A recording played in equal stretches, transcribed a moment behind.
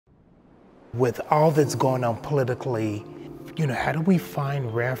With all that's going on politically, how do we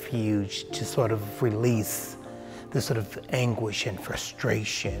find refuge to sort of release this sort of anguish and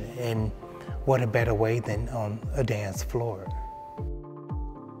frustration? And what a better way than on a dance floor?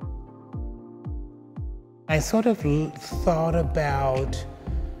 I sort of thought about,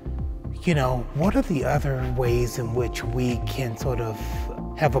 what are the other ways in which we can sort of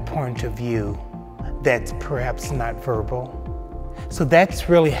have a point of view that's perhaps not verbal? So that's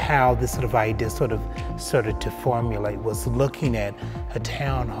really how this sort of idea sort of started to formulate, was looking at a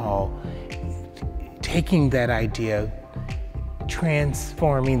town hall, taking that idea,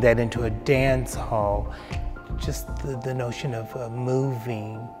 transforming that into a dance hall, just the notion of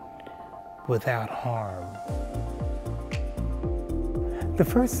moving without harm. The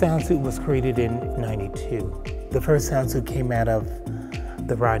first sound suit was created in '92. The first sound suit came out of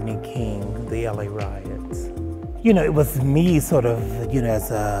the Rodney King, the LA riots. It was me sort of, as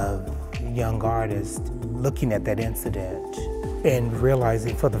a young artist, looking at that incident and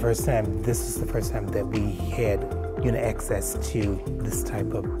realizing for the first time, this is the first time that we had, access to this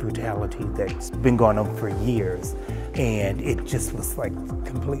type of brutality that's been going on for years. And it just was like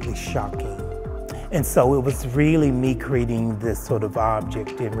completely shocking. And so it was really me creating this sort of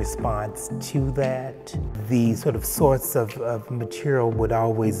object in response to that. The sort of source of material would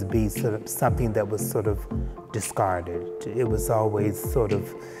always be sort of something that was sort of discarded. It was always sort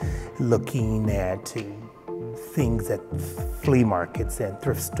of looking at things at flea markets and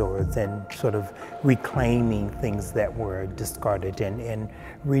thrift stores and sort of reclaiming things that were discarded and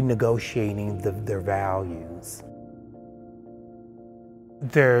renegotiating their values.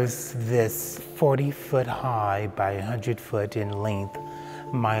 There's this 40-foot high by 100-foot in length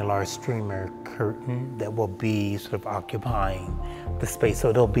Mylar streamer curtain that will be sort of occupying the space, so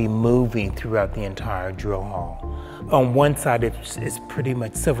it'll be moving throughout the entire drill hall. On one side it's pretty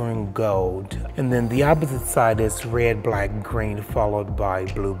much silver and gold, and then the opposite side is red, black, green, followed by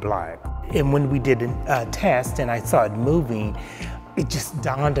blue, black. And when we did a test and I saw it moving, it just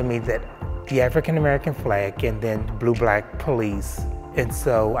dawned on me that the African American flag and then blue, black police. And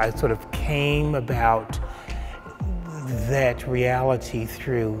so I sort of came about that reality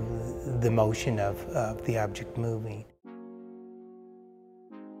through the motion of the object moving.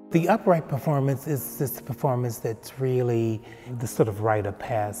 The upright performance is this performance that's really the sort of rite of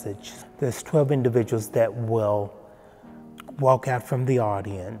passage. There's 12 individuals that will walk out from the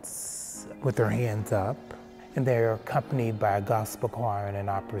audience with their hands up, and they're accompanied by a gospel choir and an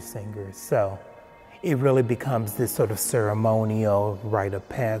opera singer. So it really becomes this sort of ceremonial rite of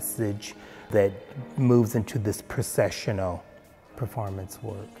passage that moves into this processional performance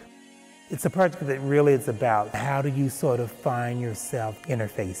work. It's a project that really is about how do you sort of find yourself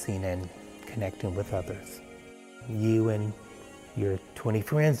interfacing and connecting with others. You and your 20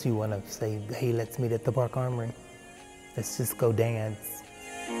 friends, you want to say, hey, let's meet at the Park Armory. Let's just go dance.